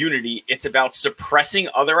about unity. It's about suppressing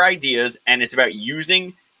other ideas, and it's about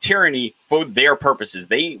using tyranny for their purposes.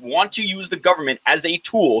 They want to use the government as a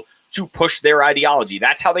tool to push their ideology.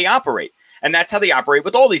 That's how they operate. And that's how they operate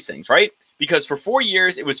with all these things, right? Because for 4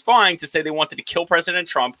 years, it was fine to say they wanted to kill President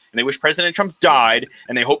Trump, and they wish President Trump died,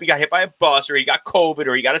 and they hope he got hit by a bus, or he got COVID,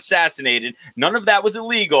 or he got assassinated. None of that was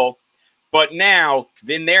illegal. But now,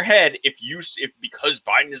 in their head, if because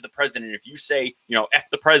Biden is the president, if you say, F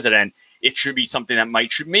the president, it should be something that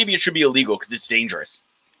maybe it should be illegal because it's dangerous.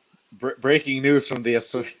 Breaking news from the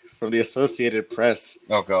Associated Press.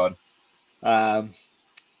 Oh, God.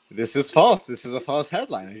 This is false. This is a false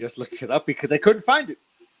headline. I just looked it up because I couldn't find it.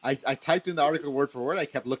 I typed in the article word for word. I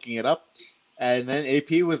kept looking it up. And then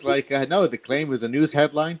AP was like, no, the claim is a news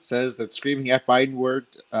headline. Says that screaming F Biden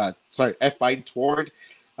toward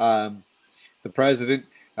the president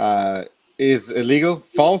is illegal.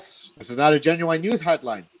 False. This is not a genuine news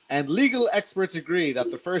headline. And legal experts agree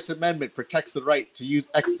that the First Amendment protects the right to use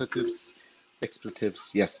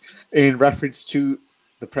expletives, yes, in reference to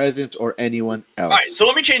the president or anyone else. All right, so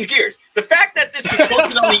let me change gears. The fact that this was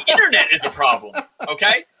posted on the internet is a problem,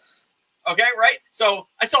 okay? Okay, right? So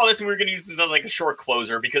I saw this and we were going to use this as like a short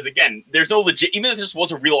closer because, again, there's no even if this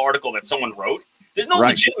was a real article that someone wrote, there's no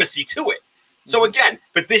legitimacy to it. So again,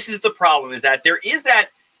 but this is the problem, is that there is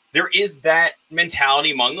that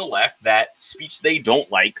mentality among the left that speech they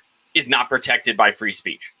don't like is not protected by free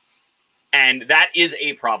speech. And that is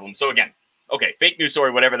a problem. So again, okay, fake news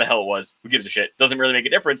story, whatever the hell it was, who gives a shit? Doesn't really make a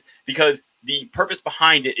difference because the purpose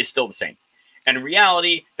behind it is still the same. And in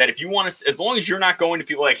reality, that if you want to, as long as you're not going to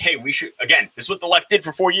people like, hey, we should, again, this is what the left did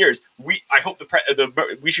for 4 years. I hope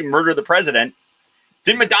we should murder the president.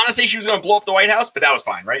 Didn't Madonna say she was going to blow up the White House? But that was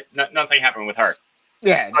fine, right? Nothing happened with her.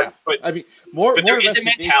 Yeah, no. But I mean, there is a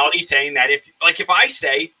mentality saying that if I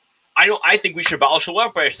say I think we should abolish the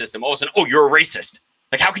welfare system, all of a sudden, oh, you're a racist.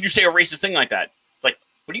 Like, how could you say a racist thing like that? It's like,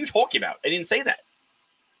 what are you talking about? I didn't say that.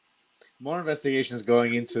 More investigations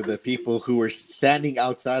going into the people who were standing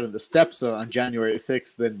outside of the steps on January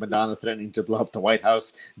 6th, then Madonna threatening to blow up the White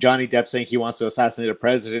House, Johnny Depp saying he wants to assassinate a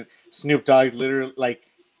president, Snoop Dogg literally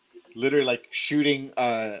shooting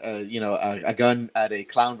a gun at a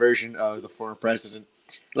clown version of the former president.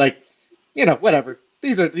 Like, whatever.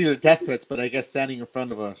 These are death threats, but I guess standing in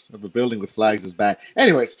front of a building with flags is bad.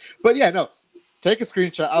 Anyways, but yeah, no. Take a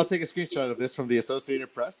screenshot. I'll take a screenshot of this from the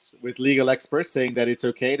Associated Press with legal experts saying that it's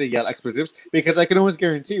okay to yell expletives because I can almost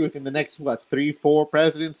guarantee within the next 3-4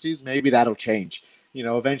 presidencies, maybe that'll change.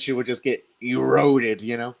 Eventually we'll just get eroded,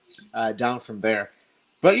 down from there.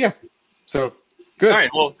 But yeah, so good. All right,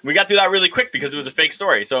 well, we got through that really quick because it was a fake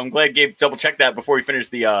story. So I'm glad Gabe double checked that before we finished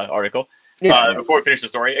the article. Before we finished the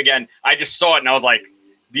story. Again, I just saw it and I was like,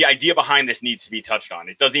 the idea behind this needs to be touched on.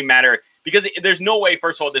 It doesn't even matter. Because there's no way,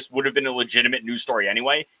 first of all, this would have been a legitimate news story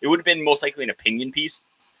anyway. It would have been most likely an opinion piece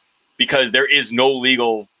because there is no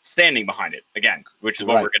legal standing behind it, again, which is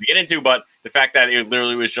what we're going to get into. But the fact that it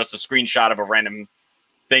literally was just a screenshot of a random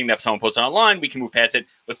thing that someone posted online, we can move past it.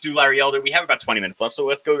 Let's do Larry Elder. We have about 20 minutes left, so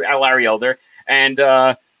let's go at Larry Elder. And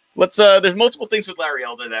there's multiple things with Larry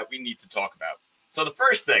Elder that we need to talk about. So the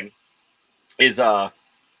first thing is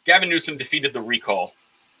Gavin Newsom defeated the recall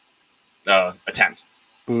attempt.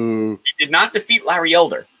 Boo. He did not defeat Larry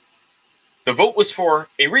Elder. The vote was for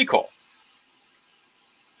a recall.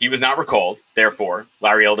 He was not recalled. Therefore,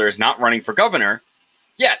 Larry Elder is not running for governor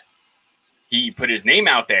yet. He put his name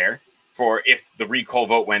out there for if the recall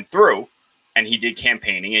vote went through, and he did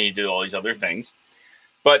campaigning and he did all these other things.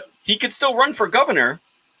 But he could still run for governor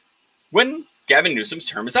when Gavin Newsom's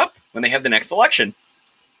term is up, when they have the next election.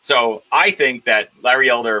 So I think that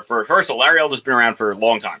Larry Elder, first of all, Larry Elder's been around for a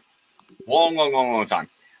long time. Long time.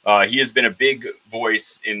 He has been a big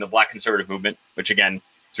voice in the Black conservative movement, which again,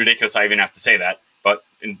 it's ridiculous I even have to say that. But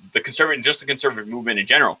in the conservative movement in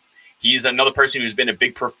general, he's another person who's been a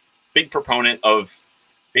big proponent of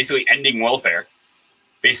basically ending welfare,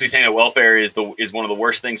 basically saying that welfare is one of the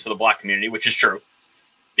worst things for the Black community, which is true,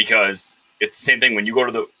 because it's the same thing when you go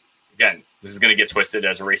to again, this is going to get twisted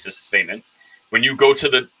as a racist statement. When you go to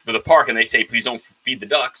the park and they say, please don't feed the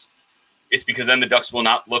ducks, it's because then the ducks will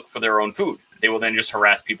not look for their own food. They will then just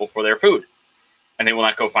harass people for their food, and they will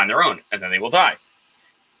not go find their own, and then they will die.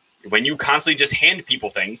 When you constantly just hand people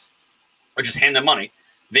things or just hand them money,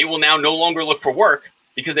 they will now no longer look for work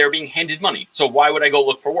because they're being handed money. So why would I go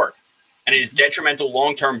look for work? And it is detrimental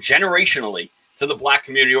long-term, generationally, to the Black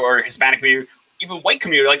community or Hispanic community, even white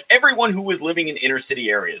community, like everyone who is living in inner city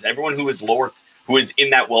areas, everyone who is who is in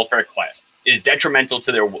that welfare class, is detrimental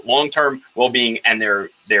to their long-term well-being and their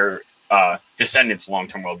descendants'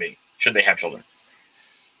 long-term well-being, should they have children.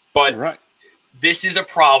 But this is a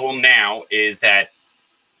problem now, is that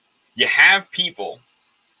you have people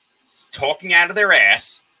talking out of their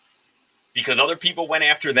ass because other people went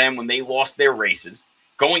after them when they lost their races,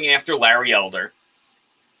 going after Larry Elder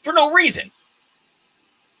for no reason.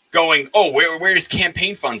 Going, oh, where does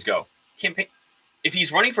campaign funds go? If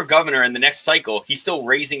he's running for governor in the next cycle, he's still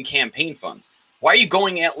raising campaign funds. Why are you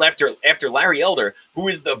going after Larry Elder, who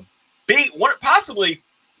is the possibly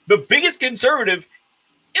the biggest conservative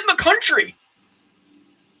in the country.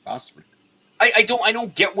 Possibly. I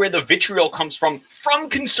don't get where the vitriol comes from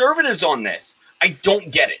conservatives on this. I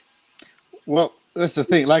don't get it. Well, that's the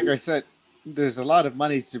thing. Like I said, there's a lot of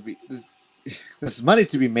money to be there's money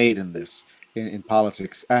to be made in this in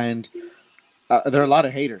politics, and there are a lot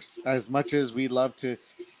of haters. As much as we love to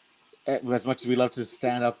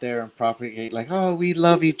stand up there and propagate like, oh, we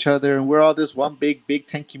love each other and we're all this one big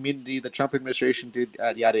tent community. The Trump administration did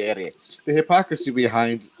yada yada. The hypocrisy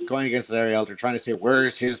behind going against Larry Elder, trying to say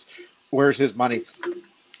where's his money.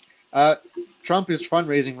 Trump is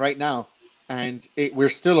fundraising right now, and we're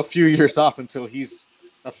still a few years off until he's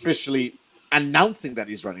officially announcing that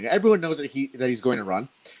he's running. Everyone knows that he's going to run.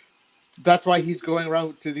 That's why he's going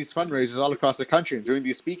around to these fundraisers all across the country and doing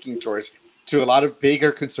these speaking tours to a lot of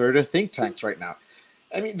bigger conservative think tanks right now.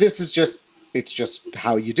 I mean, it's just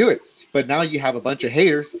how you do it. But now you have a bunch of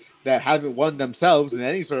haters that haven't won themselves in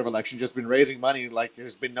any sort of election, just been raising money like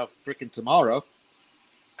there's been no freaking tomorrow,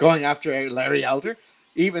 going after Larry Elder,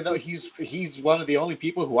 even though he's one of the only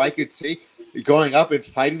people who I could see going up and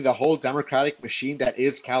fighting the whole Democratic machine that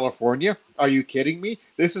is California. Are you kidding me?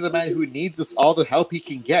 This is a man who needs all the help he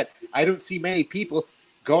can get. I don't see many people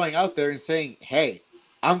going out there and saying, hey,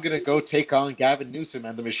 I'm going to go take on Gavin Newsom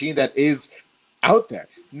and the machine that is out there.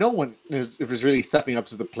 No one is really stepping up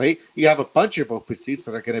to the plate. You have a bunch of open seats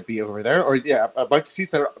that are going to be over there, or a bunch of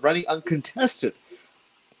seats that are running uncontested.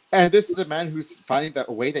 And this is a man who's finding that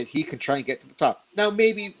a way that he can try and get to the top. Now,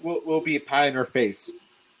 maybe we'll be a pie in our face.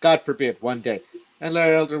 God forbid, one day. And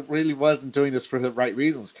Larry Elder really wasn't doing this for the right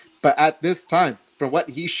reasons. But at this time, for what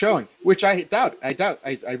he's showing, which I doubt,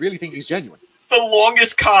 I really think he's genuine. The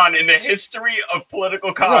longest con in the history of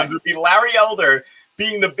political cons would be Larry Elder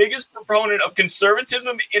being the biggest proponent of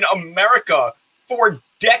conservatism in America for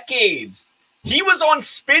decades. He was on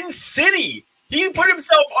Spin City. He put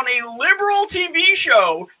himself on a liberal TV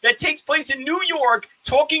show that takes place in New York,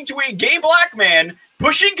 talking to a gay black man,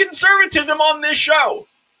 pushing conservatism on this show.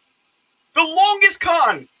 The longest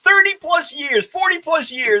con, 30 plus years, 40 plus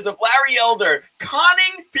years of Larry Elder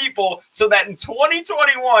conning people so that in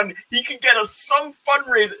 2021 he could get some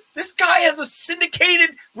fundraiser. This guy has a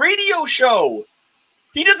syndicated radio show.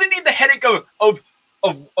 He doesn't need the headache of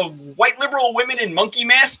white liberal women in monkey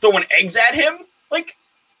masks throwing eggs at him. Like,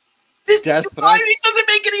 this doesn't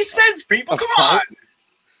make any sense, people. Come on.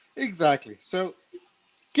 Exactly. So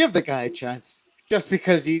give the guy a chance. Just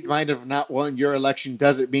because he might have not won your election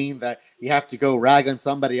doesn't mean that you have to go rag on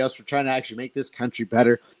somebody else for trying to actually make this country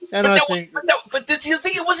better. And but that's the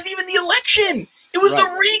thing. It wasn't even the election. It was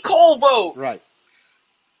the recall vote. Right.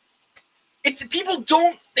 It's people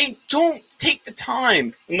don't take the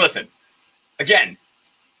time. And listen, again,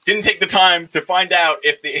 didn't take the time to find out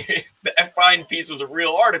if the F. Biden piece was a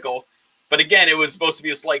real article. But again, it was supposed to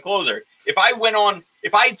be a slight closer. If I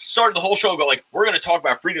started the whole show, go like, we're going to talk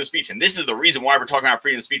about freedom of speech, and this is the reason why we're talking about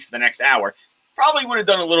freedom of speech for the next hour, probably would have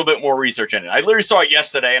done a little bit more research in it. I literally saw it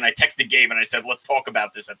yesterday, and I texted Gabe, and I said, let's talk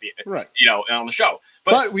about this at the on the show.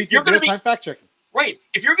 But we did real-time fact checking. Right.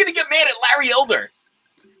 If you're going to get mad at Larry Elder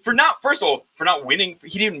for not winning,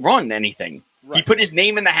 he didn't run anything. Right. He put his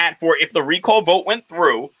name in the hat for if the recall vote went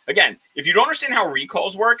through. Again, if you don't understand how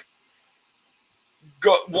recalls work,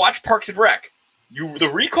 go watch Parks and Rec.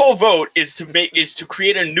 The recall vote is to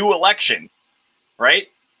create a new election, right?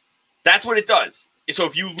 That's what it does. So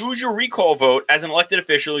if you lose your recall vote as an elected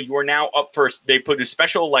official, you are now up first. They put a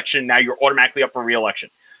special election. Now you're automatically up for re-election.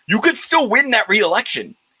 You could still win that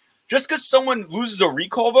re-election. Just because someone loses a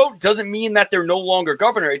recall vote doesn't mean that they're no longer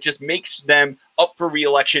governor. It just makes them up for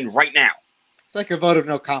re-election right now. It's like a vote of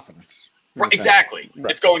no confidence. Right, exactly.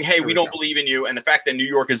 Right. It's going, hey, we don't believe in you. And the fact that New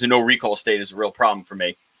York is a no recall state is a real problem for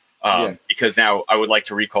me. Because now I would like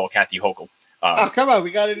to recall Kathy Hochul. Come on,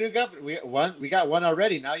 we got a new governor. We got one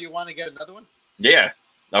already. Now you want to get another one? Yeah,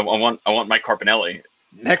 I want Mike Carpinelli.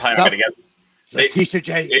 Next up, Letitia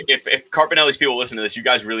James. If Carpinelli's people listen to this, you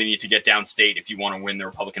guys really need to get downstate if you want to win the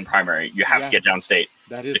Republican primary. You have to get downstate.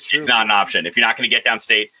 That is true. It's not an option. If you're not going to get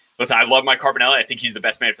downstate, listen, I love Mike Carpinelli. I think he's the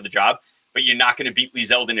best man for the job. But you're not going to beat Lee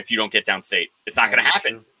Zeldin if you don't get downstate. It's not going to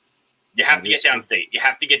happen. True. You have to get downstate. You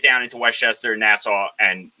have to get down into Westchester, Nassau,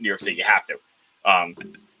 and New York City. You have to.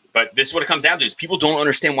 But this is what it comes down to: is people don't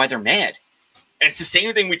understand why they're mad, and it's the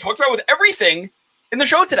same thing we talked about with everything in the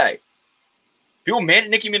show today. People mad at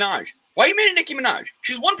Nicki Minaj. Why are you mad at Nicki Minaj?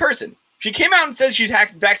 She's one person. She came out and says she's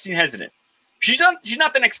vaccine hesitant. She's not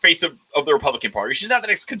the next face of the Republican Party. She's not the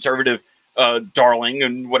next conservative darling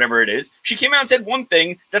and whatever it is. She came out and said one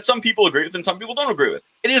thing that some people agree with and some people don't agree with.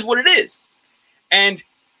 It is what it is. And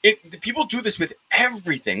People do this with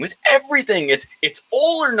everything. With everything, it's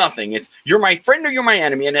all or nothing. It's you're my friend or you're my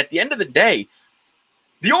enemy. And at the end of the day,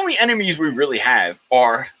 the only enemies we really have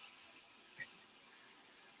are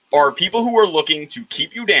people who are looking to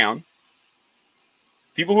keep you down,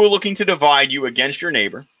 people who are looking to divide you against your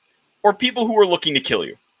neighbor, or people who are looking to kill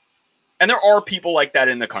you. And there are people like that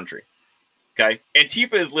in the country. Okay?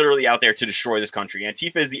 Antifa is literally out there to destroy this country.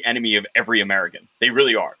 Antifa is the enemy of every American. They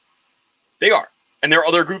really are. They are. And there are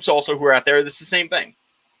other groups also who are out there. This is the same thing.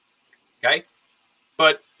 Okay?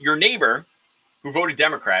 But your neighbor who voted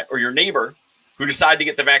Democrat or your neighbor who decided to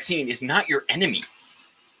get the vaccine is not your enemy.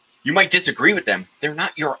 You might disagree with them. They're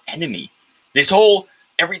not your enemy. This whole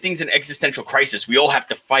everything's an existential crisis. We all have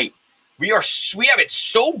to fight. We have it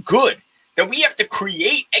so good that we have to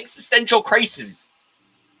create existential crises.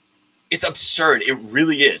 It's absurd. It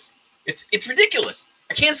really is. It's ridiculous.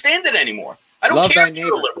 I can't stand it anymore. I don't care if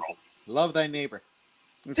you're a liberal. Love thy neighbor.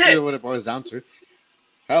 That's really what it boils down to.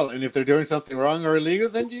 Hell, and if they're doing something wrong or illegal,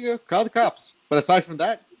 then you go call the cops. But aside from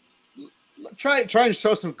that, try and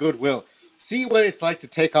show some goodwill. See what it's like to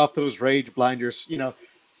take off those rage blinders,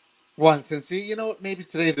 once and see, maybe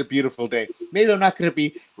today's a beautiful day. Maybe I'm not going to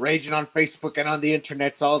be raging on Facebook and on the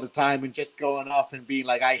internets all the time and just going off and being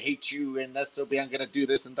like, I hate you and that's so I'm going to do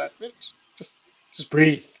this and that. Just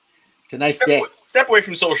breathe. It's a nice day. Step away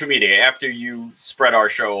from social media after you spread our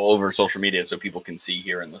show all over social media so people can see,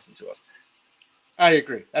 hear, and listen to us. I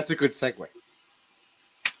agree. That's a good segue.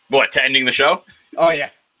 What, to ending the show? Oh, yeah.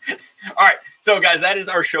 All right. So, guys, that is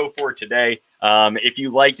our show for today. If you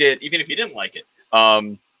liked it, even if you didn't like it,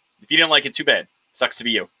 if you didn't like it, too bad. Sucks to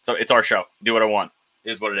be you. So it's our show. Do what I want.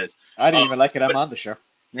 It is what it is. I didn't even like it. I'm on the show.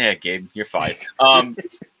 Yeah, Gabe, you're fine.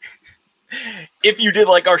 If you did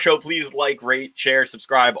like our show, please like, rate, share,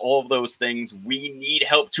 subscribe, all of those things. We need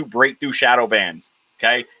help to break through shadow bans.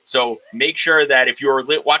 Okay? So make sure that if you're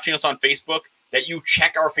watching us on Facebook, that you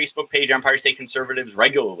check our Facebook page, Empire State Conservatives,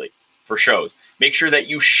 regularly for shows. Make sure that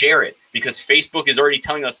you share it because Facebook is already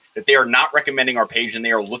telling us that they are not recommending our page and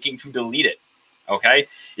they are looking to delete it. Okay.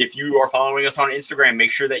 If you are following us on Instagram,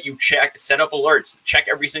 make sure that you set up alerts, check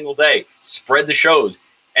every single day, spread the shows,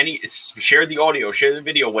 share the audio, share the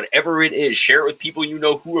video, whatever it is, share it with people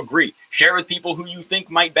who agree, share it with people who you think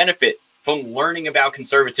might benefit from learning about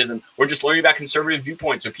conservatism or just learning about conservative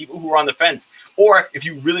viewpoints or people who are on the fence. Or if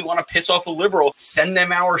you really want to piss off a liberal, send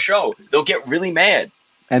them our show. They'll get really mad.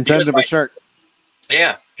 And send them a shirt.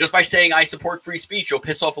 Yeah. Just by saying I support free speech, you'll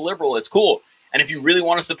piss off a liberal. It's cool. And if you really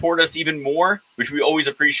want to support us even more, which we always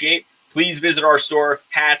appreciate, please visit our store.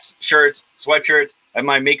 Hats, shirts, sweatshirts. I have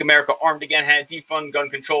my Make America Armed Again hat, defund gun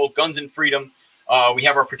control, guns and freedom. We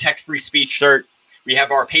have our Protect Free Speech shirt. We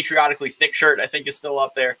have our Patriotically Thick shirt, I think is still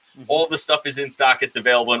up there. Mm-hmm. All the stuff is in stock. It's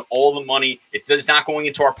available. And all the money, it's not going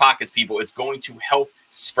into our pockets, people. It's going to help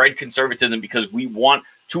spread conservatism because we want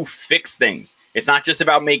to fix things. It's not just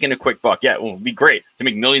about making a quick buck. Yeah, it would be great to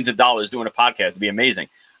make millions of dollars doing a podcast. It'd be amazing.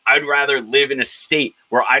 I'd rather live in a state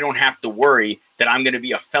where I don't have to worry that I'm going to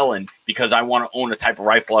be a felon because I want to own a type of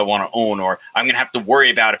rifle I want to own, or I'm going to have to worry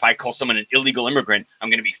about if I call someone an illegal immigrant, I'm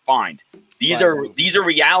going to be fined. These are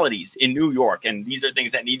realities in New York, and these are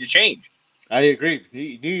things that need to change. I agree.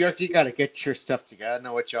 New York, you got to get your stuff together. I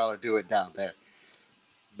know what y'all are doing down there.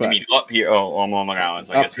 But, I mean, up here. Oh, I'm on Long Island,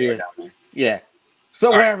 so I guess we're down there. Yeah.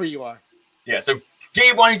 So all wherever you are. Yeah. So,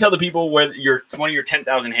 Gabe, why don't you tell the people one of your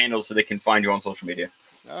 10,000 handles so they can find you on social media?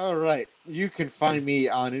 All right. You can find me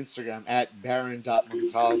on Instagram at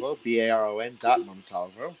baron.montalvo,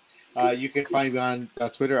 BARON.montalvo. You can find me on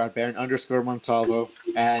Twitter at Baron_Montalvo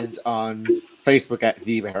and on Facebook at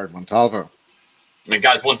The Baron Montalvo. And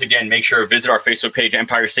guys, once again, make sure to visit our Facebook page,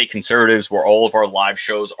 Empire State Conservatives, where all of our live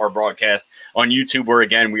shows are broadcast. On YouTube, where,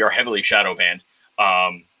 again, we are heavily shadow banned.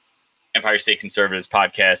 Empire State Conservatives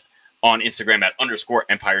podcast. On Instagram at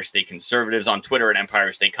 _Empire State Conservatives, on Twitter at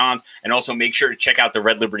Empire State Cons, and also make sure to check out the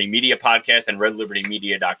Red Liberty Media podcast and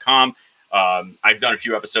redlibertymedia.com. I've done a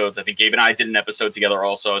few episodes. I think Gabe and I did an episode together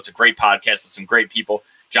also. It's a great podcast with some great people.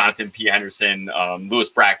 Jonathan P. Henderson, Louis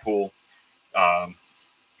Brackpool,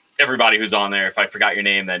 everybody who's on there. If I forgot your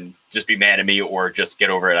name, then just be mad at me or just get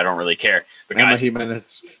over it. I don't really care. But guys, Emma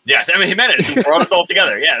Jimenez. Yes, Emma Jimenez, who brought us all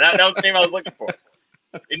together. Yeah, that was the name I was looking for.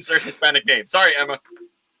 Insert Hispanic name. Sorry, Emma.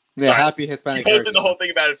 Yeah, happy Hispanic. He posted the whole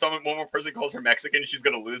thing about if one more person calls her Mexican, she's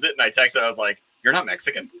going to lose it. And I texted her, I was like, you're not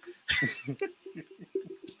Mexican.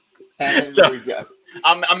 So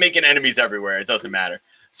I'm making enemies everywhere. It doesn't matter.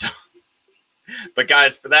 So, but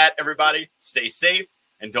guys, for that, everybody, stay safe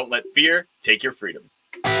and don't let fear take your freedom.